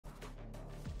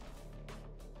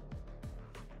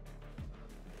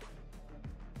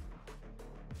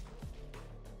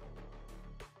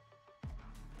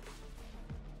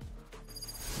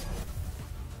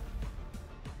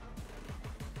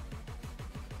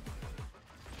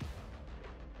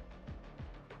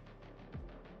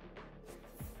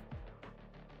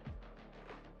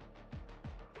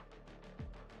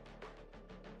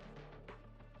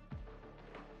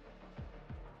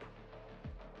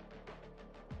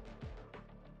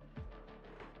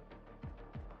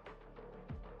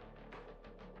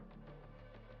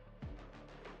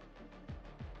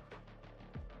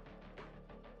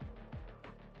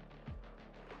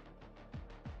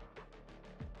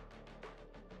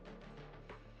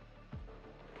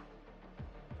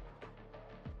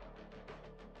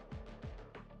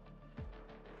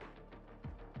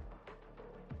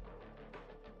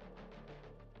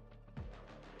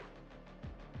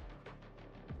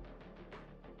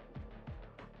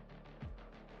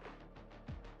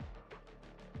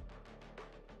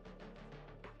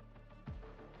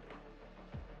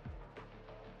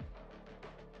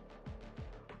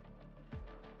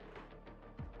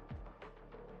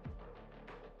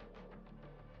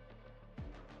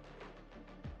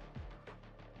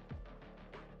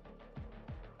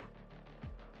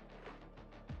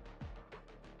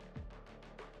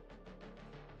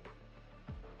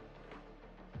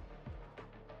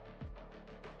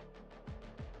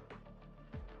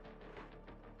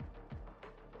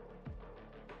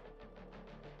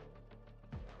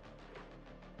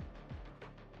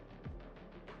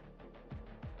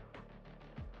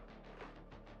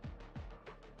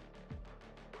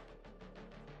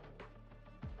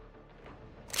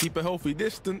Keep a healthy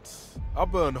distance. I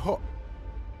burn hot.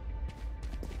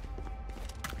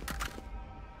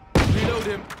 Reload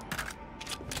him.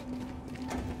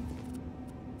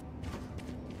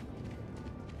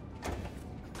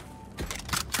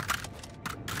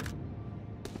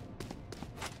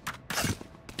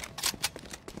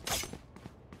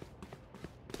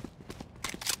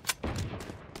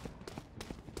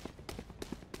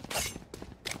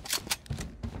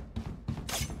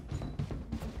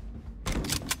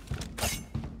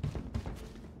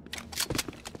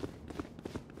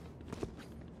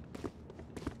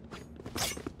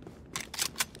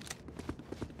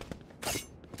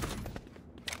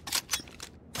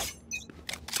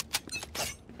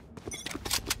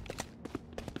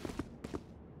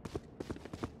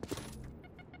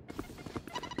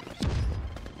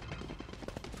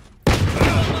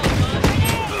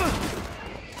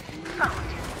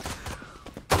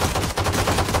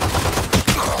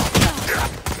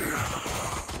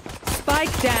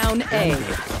 Spike down A.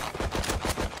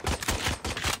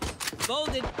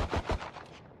 Folded.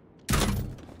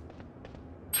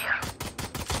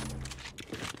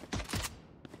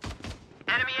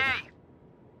 Enemy A.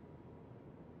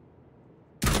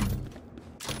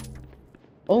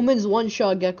 Omen's one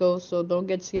shot Gecko, so don't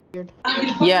get scared.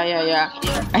 Yeah.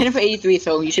 I hit him for 83,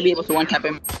 so you should be able to one tap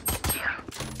him.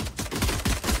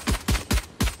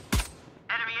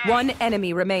 One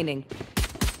enemy remaining.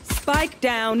 Spike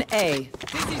down A.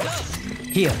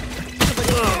 Here.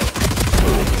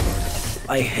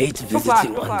 I hate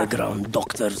visiting underground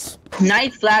doctors.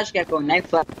 Night flash, Gecko, night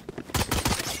flash.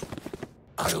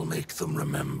 I'll make them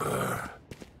remember.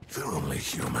 They're only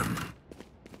human.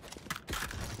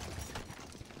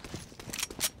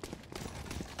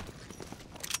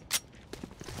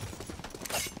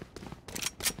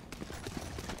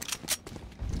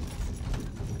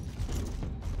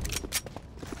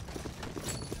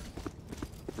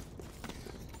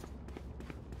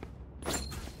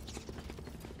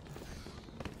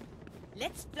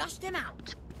 Let's flush them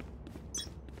out.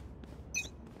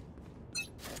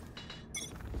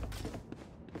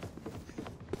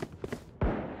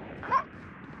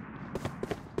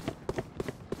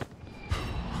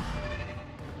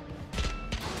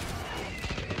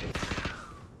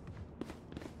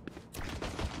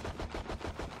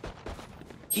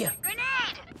 Here.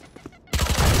 Grenade!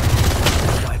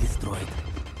 Why destroyed?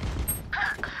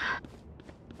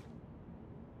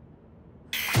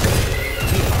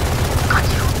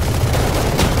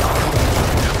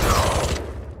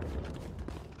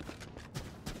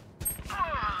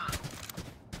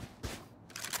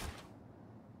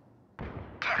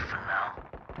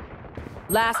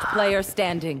 Last player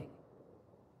standing.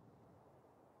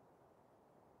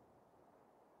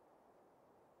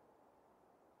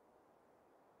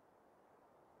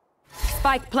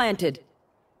 Spike planted.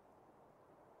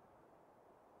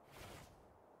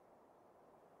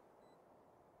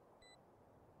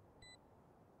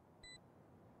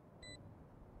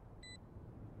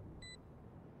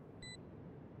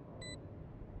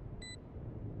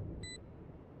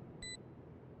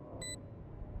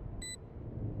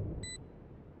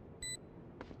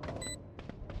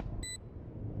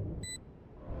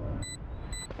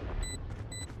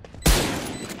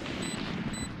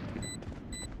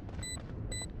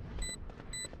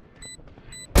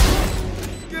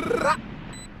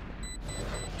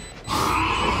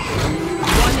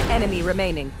 One enemy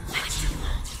remaining.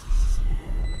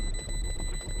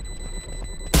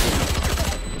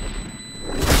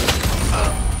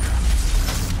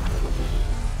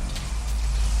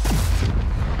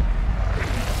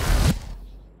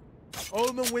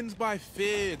 Omen wins by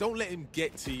fear. Don't let him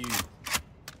get to you.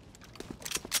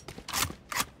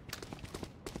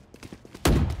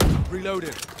 Reload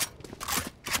it.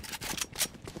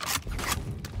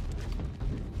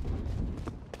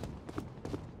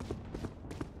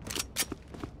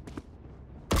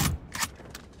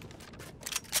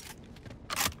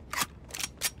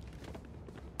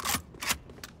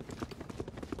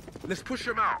 Let's push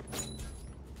him out.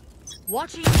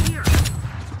 Watching here.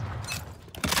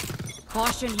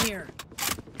 Caution here.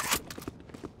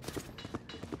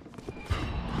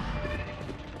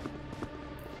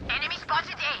 Enemy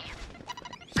spotted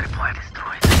A. Supply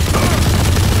destroyed.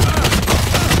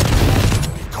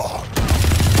 Gone.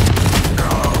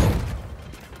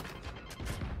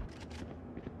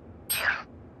 Here.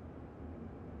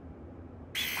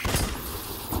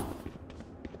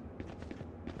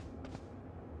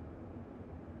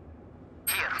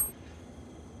 Here.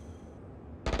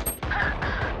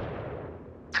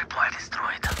 Supply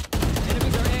destroyed.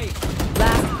 Enemies are A.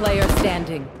 Last player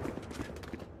standing.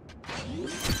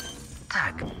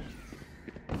 Tag.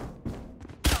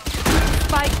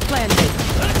 Spike planted.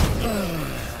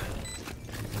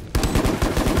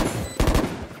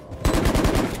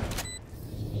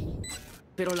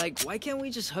 Pero like, why can't we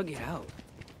just hug it out?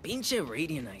 Pinche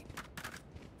Radianite.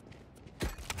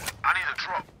 I need a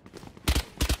drop.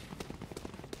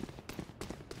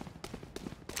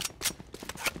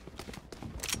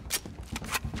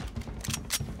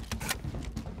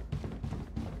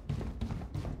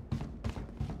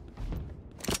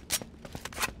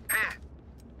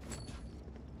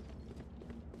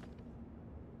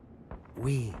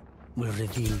 We will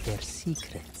reveal their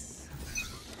secrets.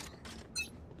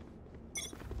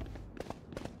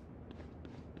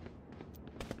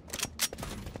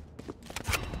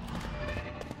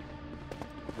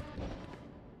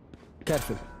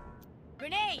 Careful.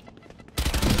 Grenade!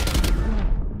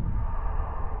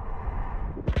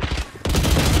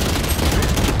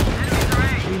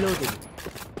 Reloading.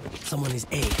 Someone is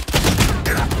A.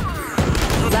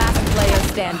 Last player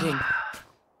standing.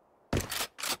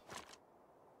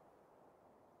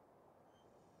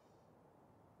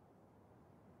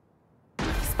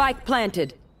 Spike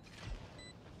planted.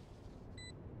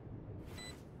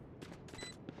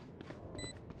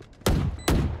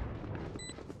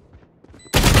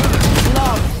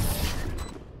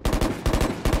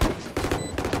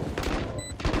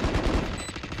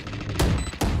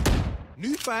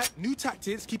 New fight, new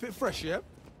tactics, keep it fresh, yeah?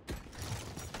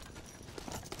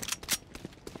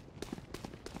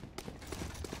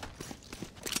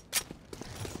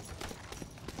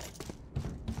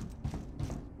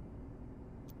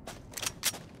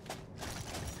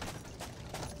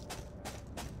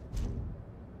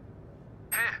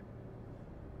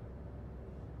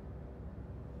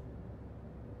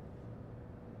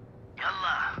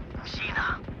 Yalla,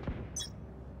 Sheena.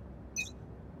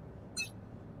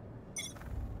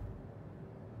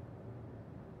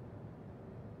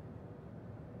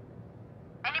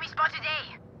 Enemy spotted A.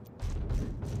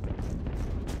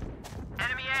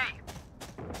 Enemy A.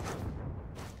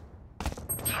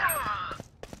 Yeah.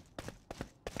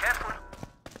 Careful.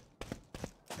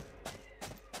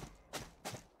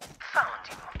 Found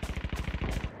you.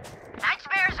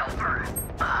 Nightmare's over.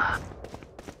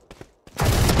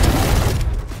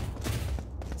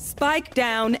 Spike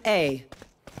down A.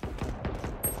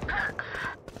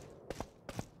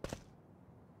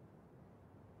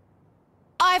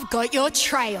 I've got your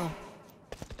trail.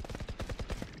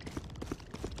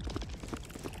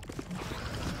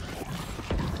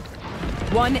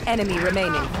 One enemy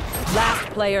remaining. Last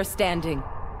player standing.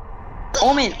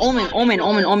 Omen.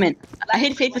 I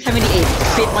hit Fate for 78.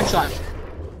 Fate one shot.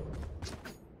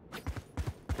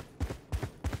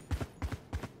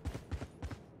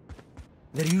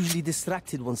 They're usually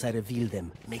distracted once I reveal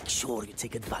them. Make sure you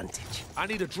take advantage. I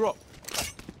need a drop.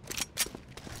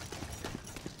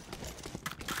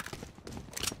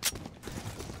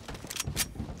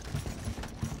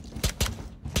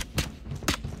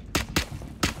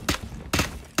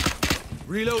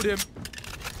 Reload him.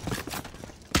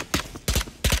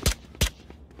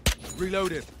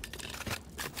 Reload him.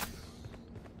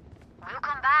 We'll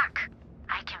come back.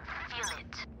 I can feel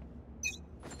it.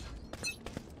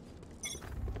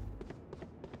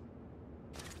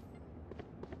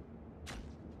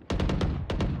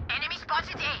 Enemy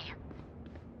spotted A.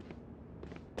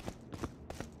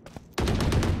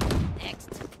 Next.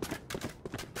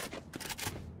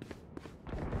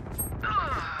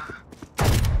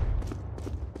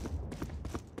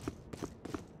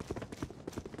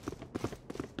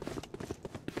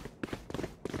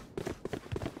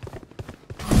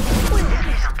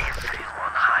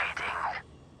 Everyone hiding.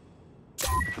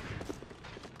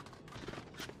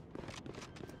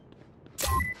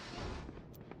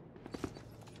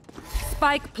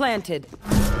 Spike planted.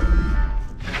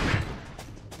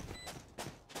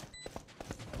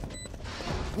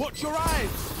 Watch your eyes.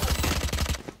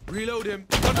 Reload him.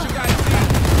 Bunch of guys C.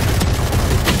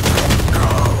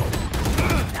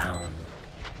 Down.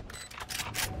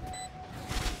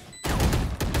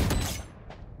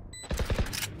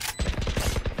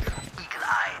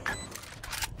 Eagle-eyed.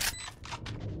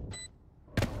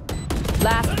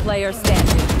 Last player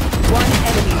standing. One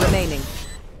enemy remaining.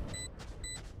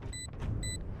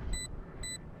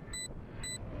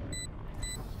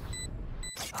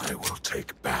 I will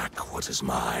take back what is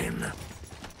mine.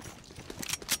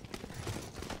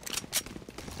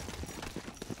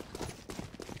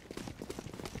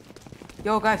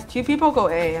 Yo guys, 2 people go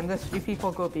A and this 3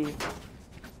 people go B.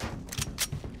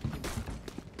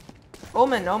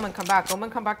 Omen, come back. Omen,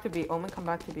 come back to B. Omen, come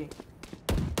back to B.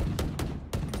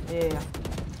 Yeah.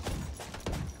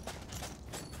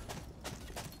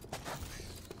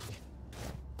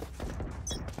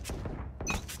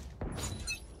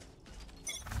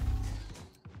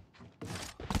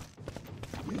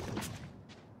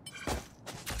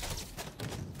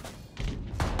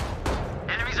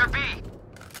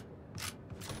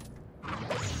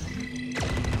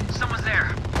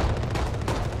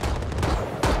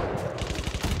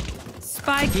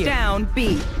 Spike down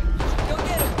B. Go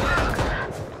get him,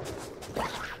 man.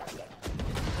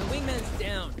 The wingman's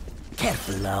down.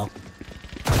 Careful now.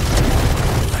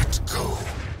 Let's go.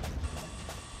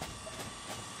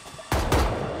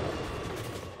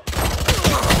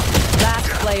 Last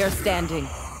player standing.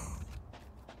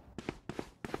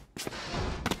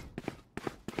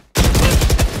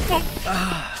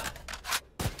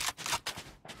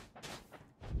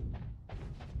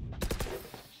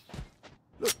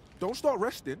 Look, don't start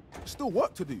resting. Still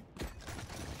work to do.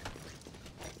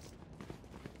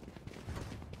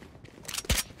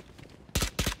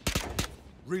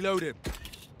 Reload him.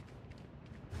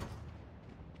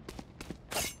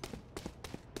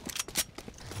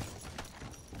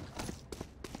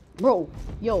 Bro,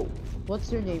 yo,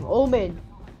 what's your name? Omen.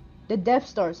 The Death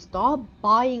Star. Stop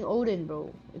buying Odin,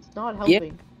 bro. It's not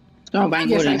helping. Stop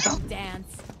buying Odin.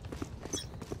 Dance.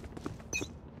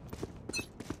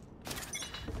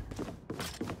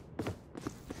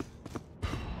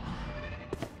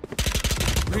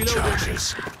 Reload him.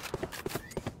 Charges.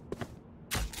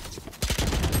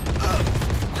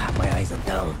 My eyes are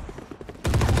down.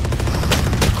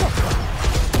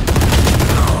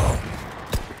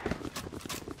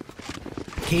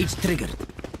 Cage triggered.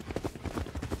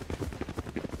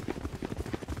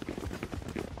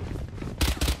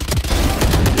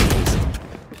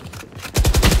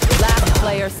 Last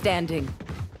player standing.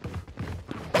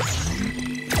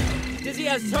 Dizzy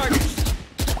has targets.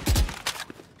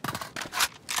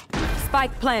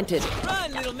 Spike planted.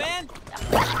 Run, little man.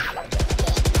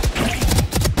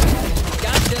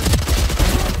 Gotcha.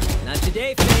 Not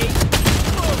today, Fate.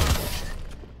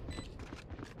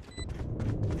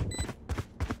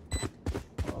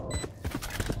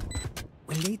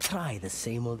 Will they try the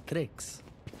same old tricks?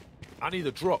 I need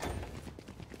a drop.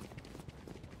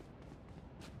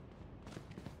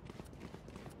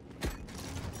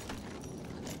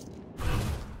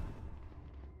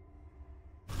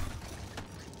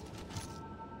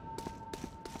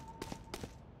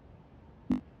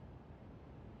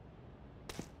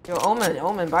 Yo,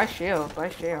 Omen, buy shield, buy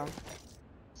shield.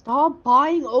 Stop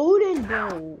buying Odin,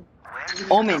 bro.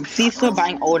 Omen, cease to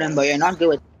buying Odin, but you're not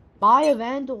good. Buy a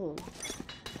Vandal.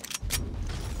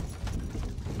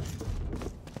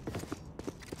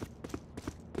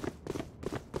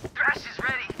 Thrash is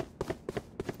ready.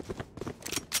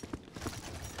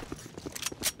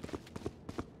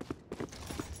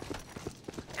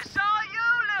 It's all you,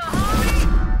 little homie.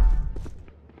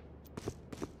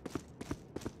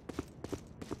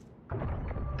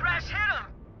 Thrash hit him.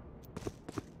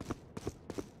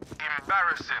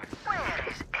 Embarrassing. Where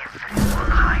is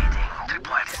everyone hiding?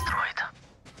 Tripwire destroyed.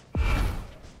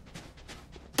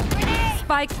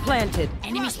 Spike planted.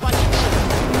 Enemy spotted.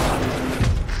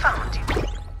 Found you.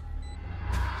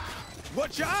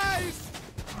 Watch your eyes!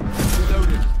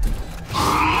 Reloaded.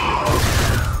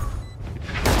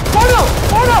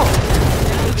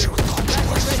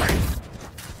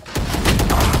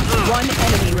 One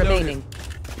enemy remaining.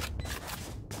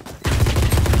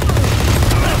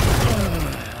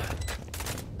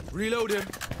 Reload him.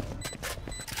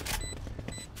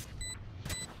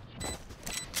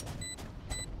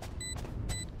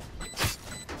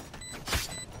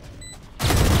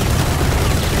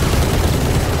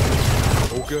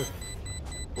 All good.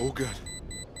 All good.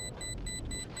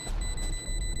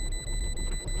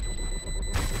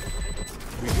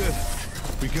 We good.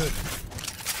 We good.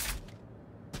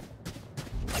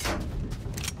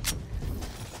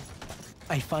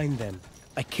 I find them.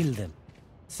 I kill them.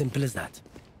 Simple as that.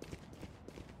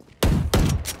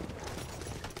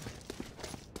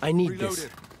 I need Reload this.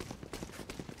 him.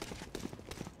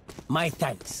 My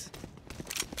thanks.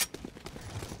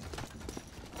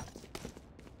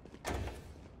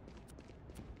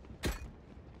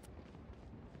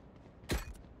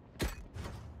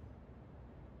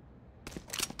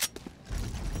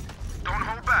 Don't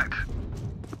hold back.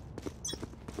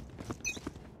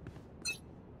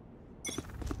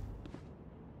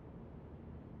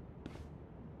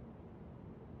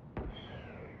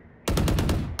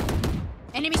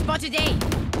 Enemy spotted A.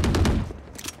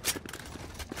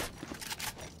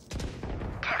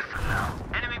 Careful now.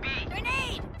 Enemy B.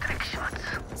 Grenade. Trick shots.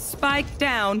 Spike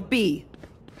down B.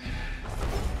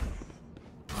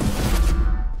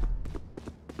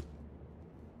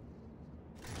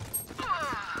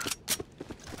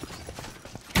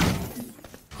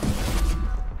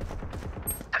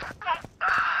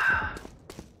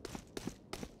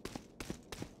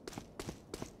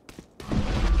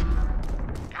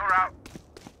 You're out.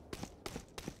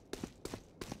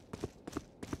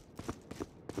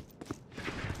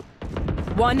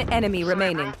 One enemy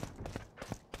remaining.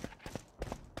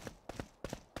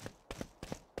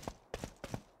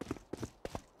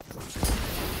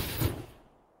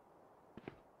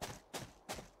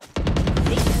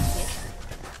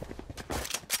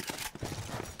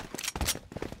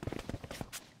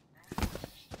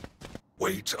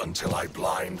 Wait until I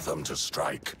blind them to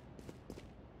strike.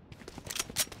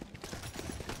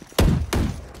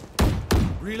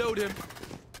 Reload him.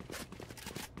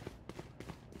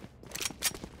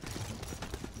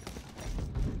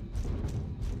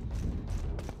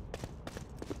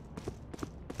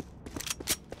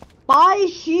 Buy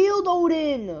shield,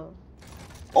 Odin!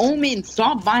 Omen,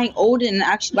 stop buying Odin and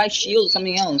actually buy shield or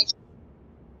something else.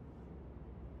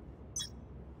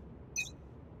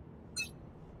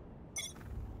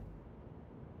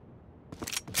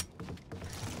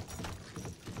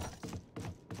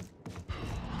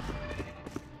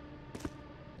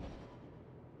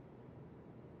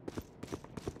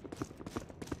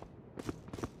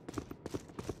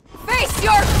 Face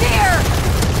your fear!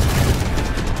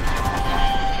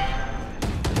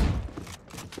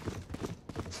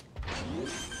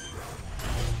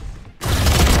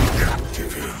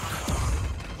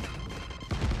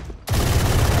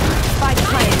 Spike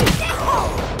planted.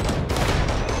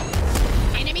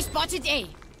 Enemy spotted A.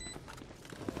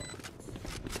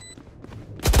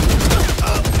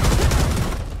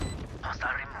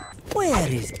 Where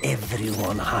is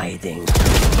everyone hiding?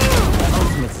 My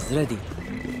ultimate is ready.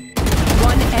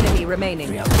 One enemy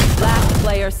remaining. Last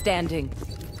player standing.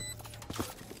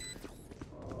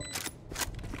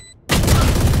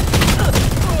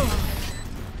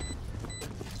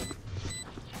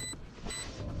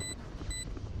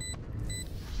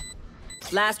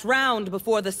 Last round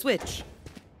before the switch.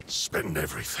 Spend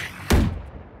everything.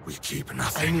 We keep I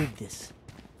nothing. need this.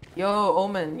 Yo,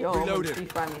 Omen, yo, Omen, Reloaded.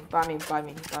 please buy me, buy me, buy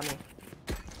me, buy me.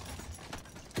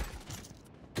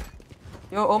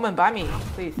 Yo, Omen, buy me,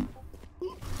 please.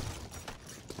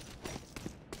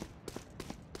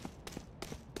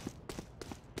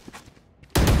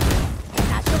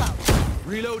 Satchel out.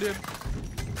 Reload him.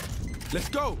 Let's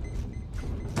go.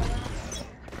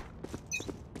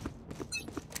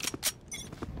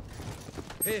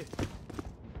 Here.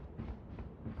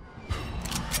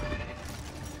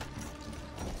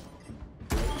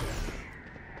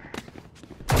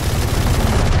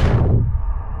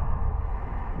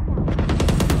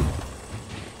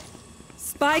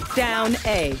 Spike down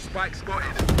A. Spike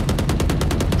spotted.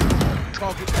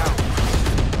 Target down.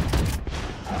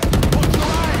 Watch your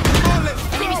eyes. Come on, let's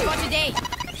Enemy go. spotted A.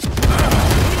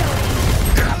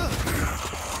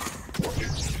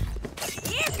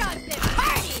 Here comes the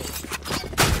party.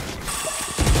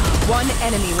 One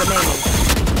enemy remaining.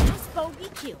 Last bogey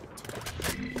killed.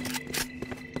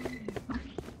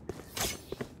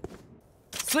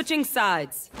 Switching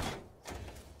sides.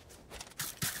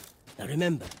 Now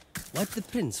remember, wipe the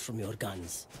prints from your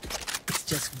guns. It's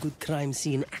just good crime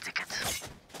scene etiquette.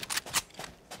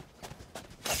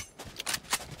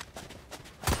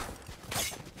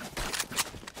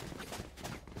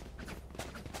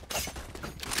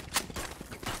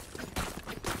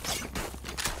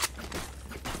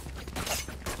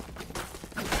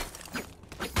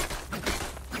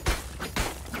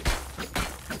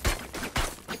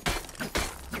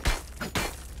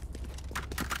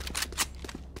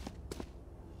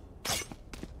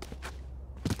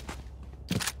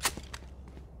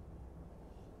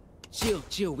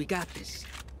 Chill, we got this.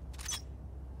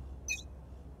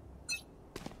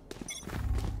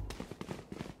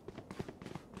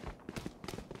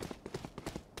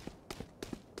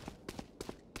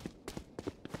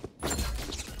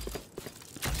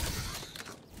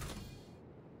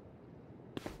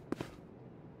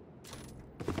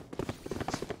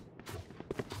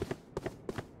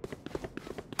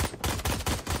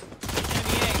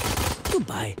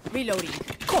 Goodbye. Reloading.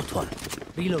 Caught one.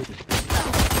 Reloading.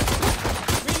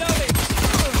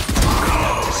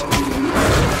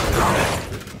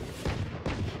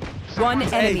 One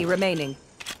enemy remaining.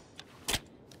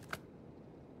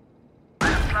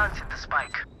 Planted the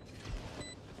spike.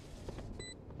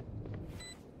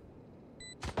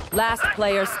 Last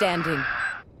player standing.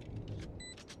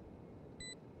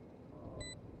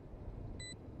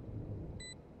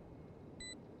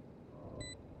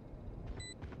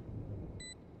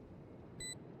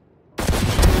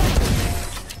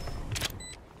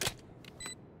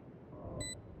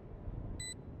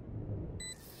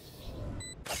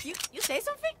 You say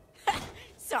something?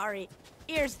 Sorry,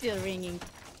 ear's still ringing.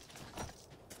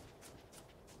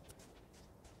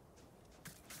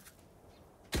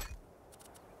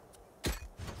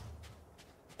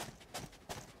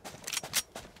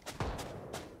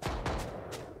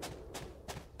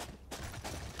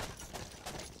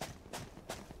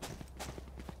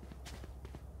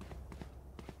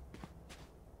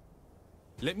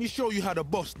 Let me show you how the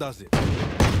boss does it.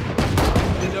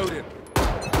 Reload it.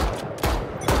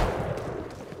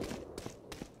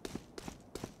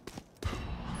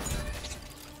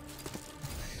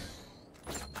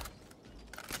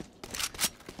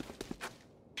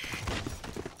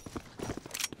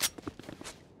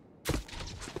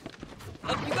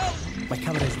 My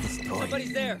camera is destroyed.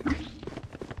 Somebody's there.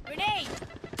 Grenade!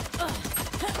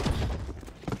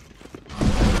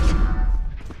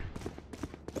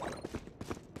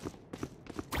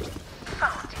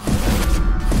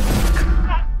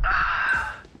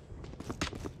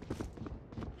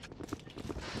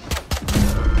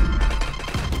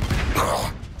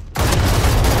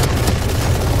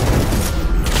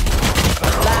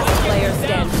 Last player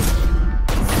standing.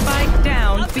 Spike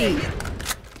down B.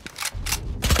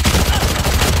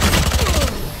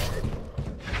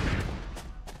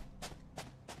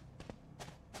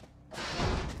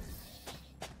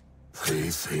 They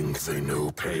think they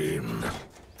know pain.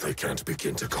 They can't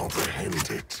begin to comprehend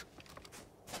it.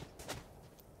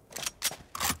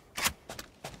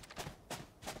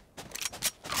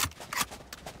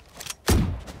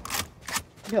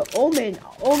 Yo, Omen.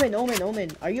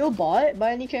 Are you a bot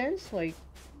by any chance? Like,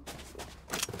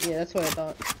 yeah, that's what I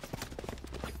thought.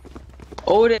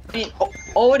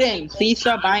 Odin, please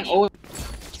start buying Odin.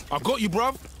 I got you,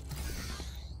 bruv.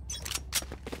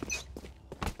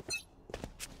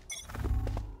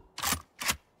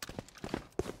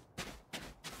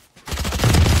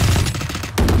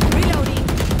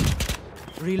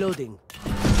 Reloading.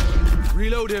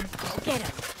 Reload him. Get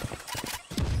him.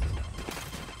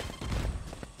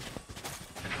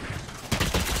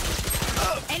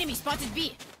 Enemy spotted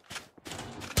B.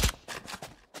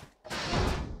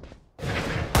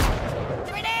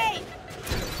 Grenade!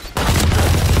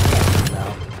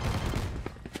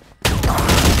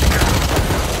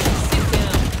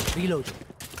 Reloading.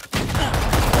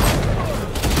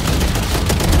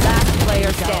 Last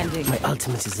player standing. My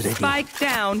ultimate is ready. Spike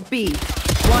down B.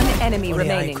 One enemy Only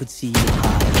I remaining. could see you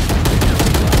high.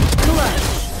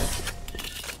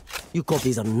 You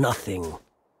copies are nothing.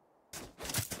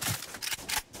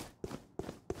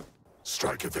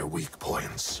 Strike at their weak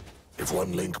points. If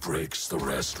one link breaks, the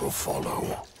rest will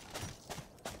follow.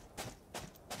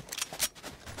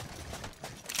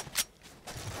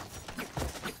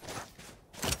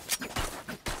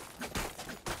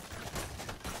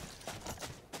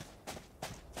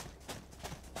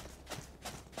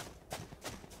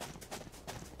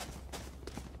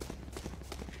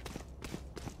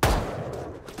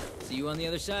 See you on the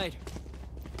other side.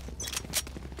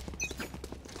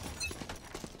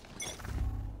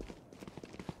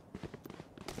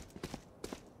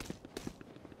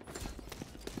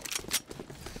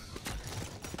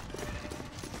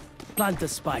 Plant the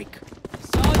spike.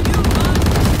 Saw you,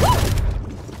 huh?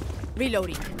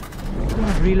 Reloading.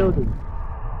 Reloading.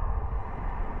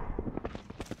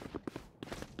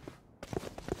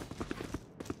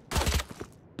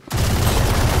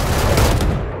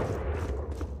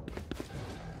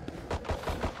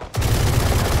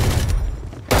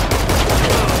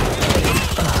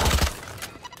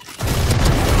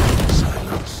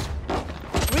 Silence.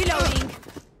 Reloading.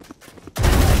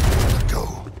 Go.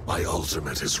 My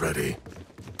ultimate is ready.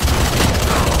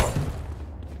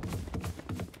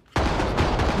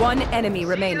 One enemy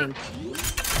remaining.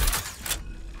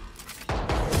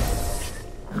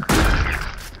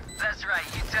 That's right,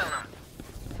 you tell them.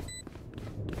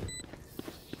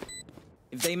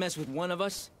 If they mess with one of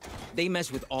us, they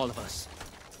mess with all of us.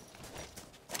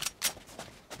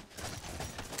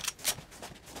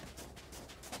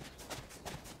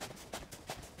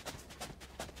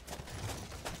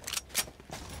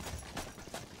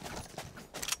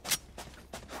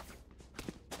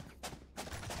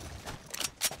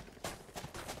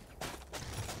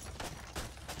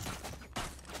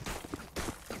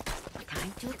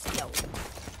 Time to explode.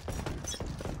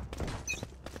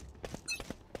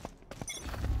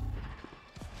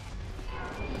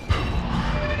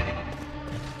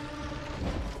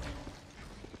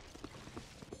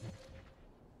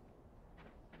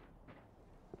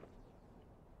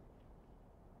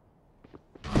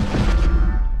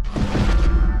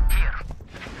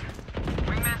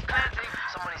 Wingman's planting.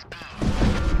 Somebody's B.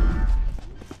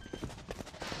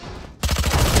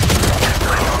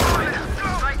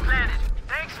 Spike planted.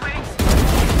 Thanks, Wings.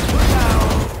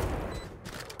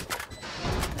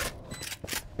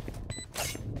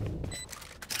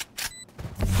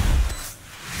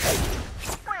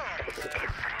 Where is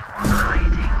everyone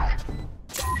hiding?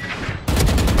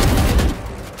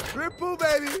 Ripple,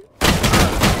 baby.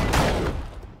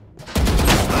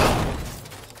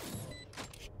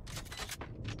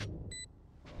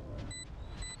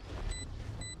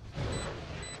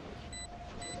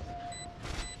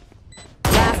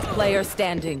 Last player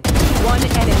standing. One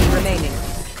enemy remaining.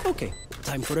 Okay,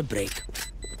 time for a break.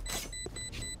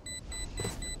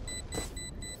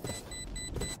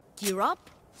 Gear up.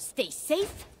 Stay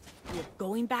safe. We're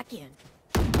going back in.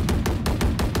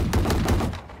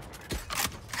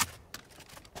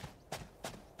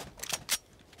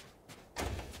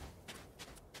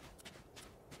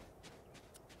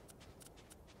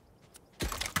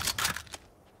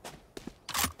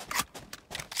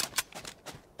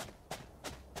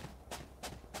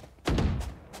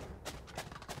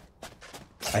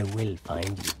 I will find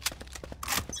you.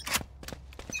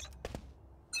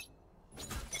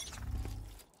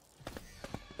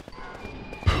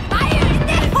 Fire in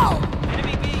the hole!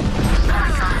 Enemy B.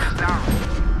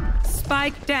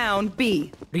 Spike down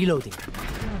B. Reloading.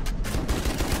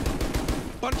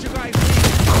 Bunch of guys.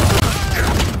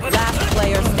 Last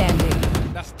player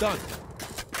standing. That's done.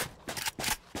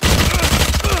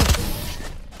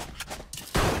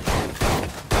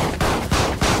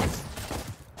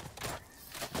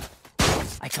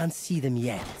 I can't see them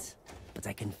yet, but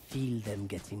I can feel them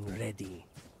getting ready.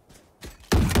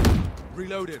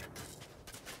 Reloaded.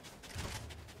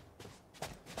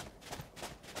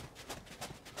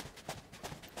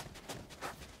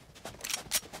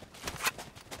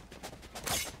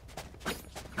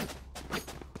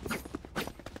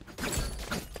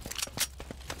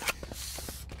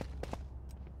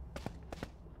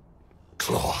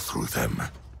 Claw through them.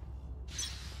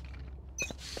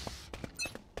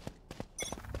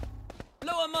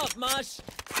 Blow him up, Mosh.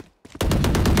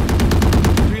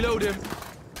 Reload him.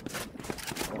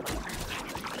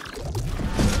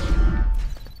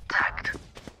 Tagged.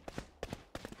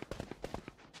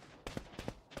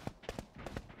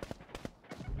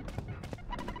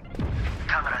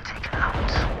 Camera taken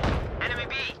out. Enemy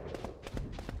B.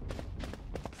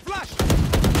 Flash.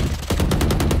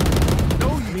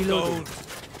 No, you don't.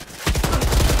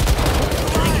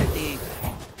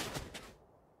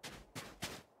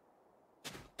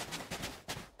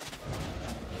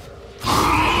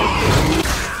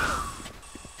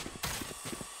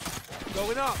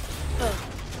 Going up.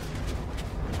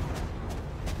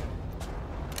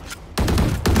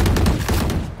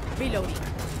 Reloading.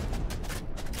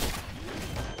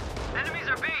 Enemies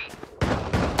are B.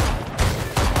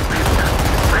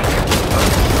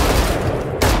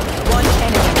 One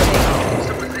enemy remaining.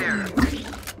 Someone there.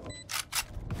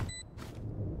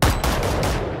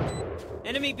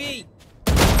 Enemy B.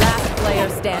 Last player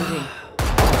standing.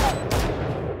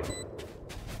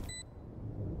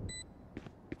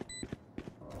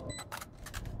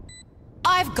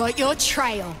 I've got your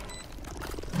trail.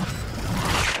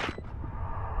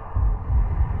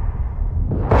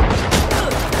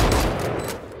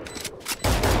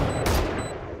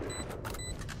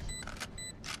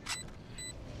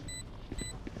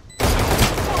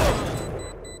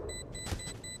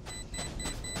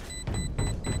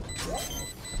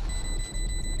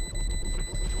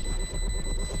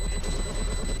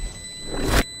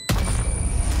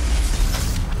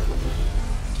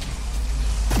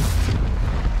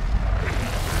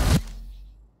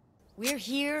 We're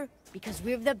here because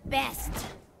we're the best.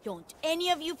 Don't any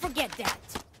of you forget that.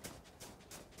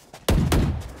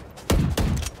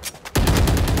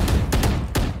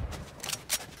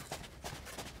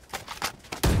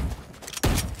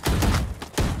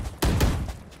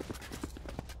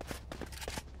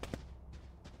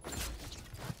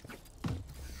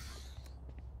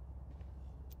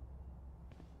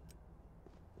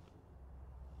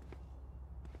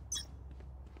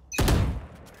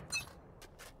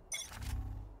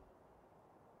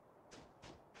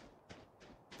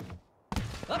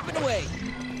 Up and away.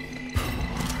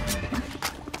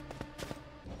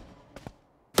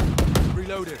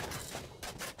 Reloaded.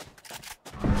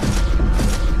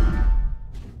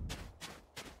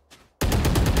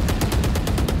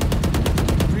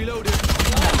 Reloaded.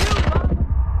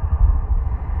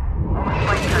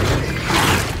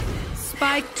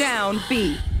 Spike down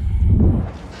B.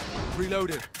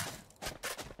 Reloaded.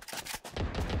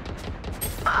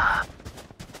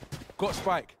 Got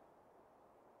spike.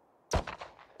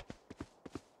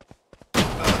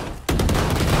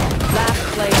 Last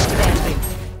player standing.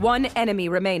 One enemy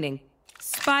remaining.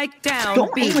 Spike down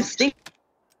Don't B. make a mistake.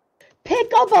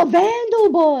 Pick up a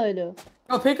vandal, bud.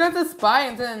 Oh, pick up the spy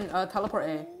and then teleport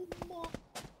A.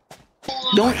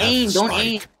 Don't aim. Don't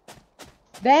aim.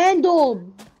 Vandal,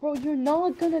 bro, you're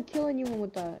not gonna kill anyone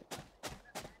with that.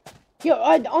 Yo,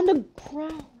 on the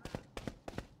ground.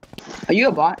 Are you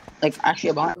a bot? Like actually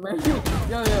a bot?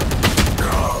 Yo.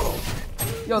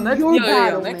 Yo, next, You're yo,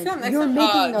 bad, next Omen. time, You're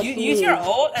making a use your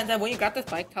fool. ult and then when you got the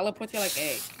spike, teleport to like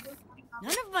A.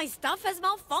 None of my stuff has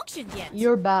malfunctioned yet.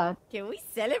 You're bad. Can we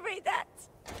celebrate that?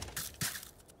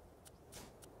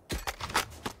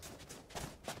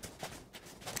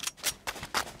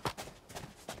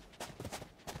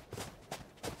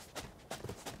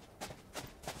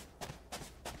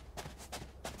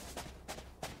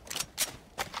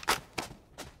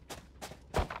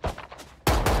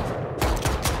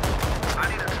 I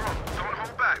need a drop. Don't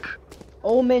hold back.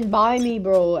 Omen, buy me,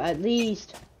 bro, at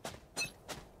least.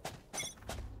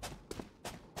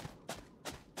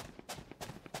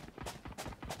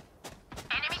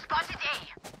 Enemy spotted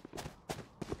A.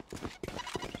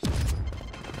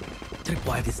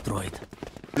 tripwire destroyed.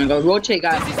 I'm gonna go rotate,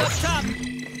 guys. Dizzy's up top.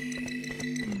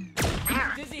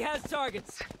 Dizzy has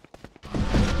targets.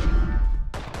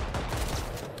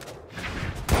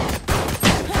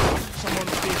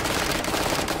 Someone's big.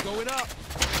 Going up.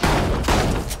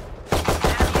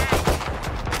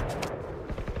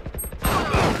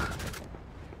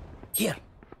 Here.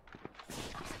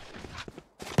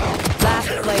 Last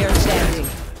player standing.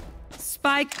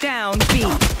 Spike down B.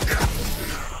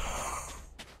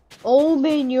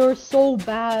 Omen, you're so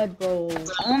bad, bro.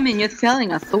 Omen, you're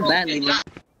selling us so badly, bro.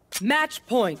 Match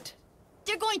point.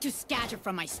 They're going to scatter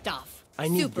from my stuff. I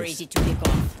need Super this. easy to pick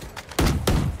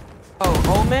off.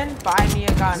 Oh, Omen, buy me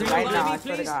a gun Zero right buy now, me, I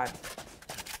swear to please. God.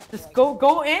 Just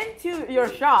go into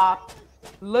your shop,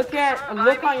 look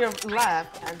on your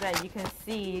left, and then you can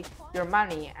see your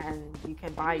money and you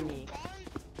can buy me.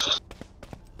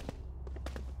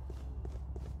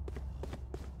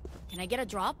 Can I get a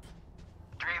drop?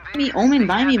 Me, Omen,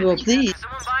 buy me, bro, please.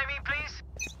 Someone buy me, please.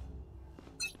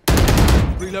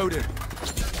 Reloading.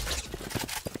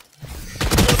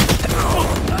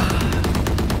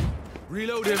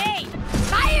 Reload him. Hey!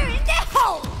 Fire in the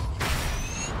hole!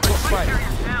 Got spike.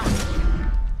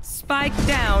 Spike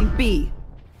down B.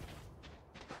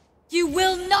 You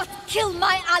will not kill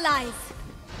my allies!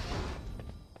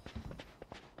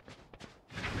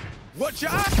 Watch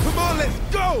your eyes. Come on, let's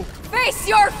go. Face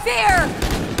your fear!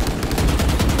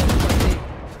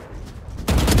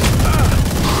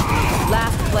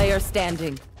 Last player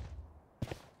standing.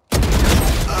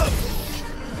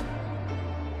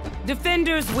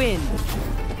 Defenders win.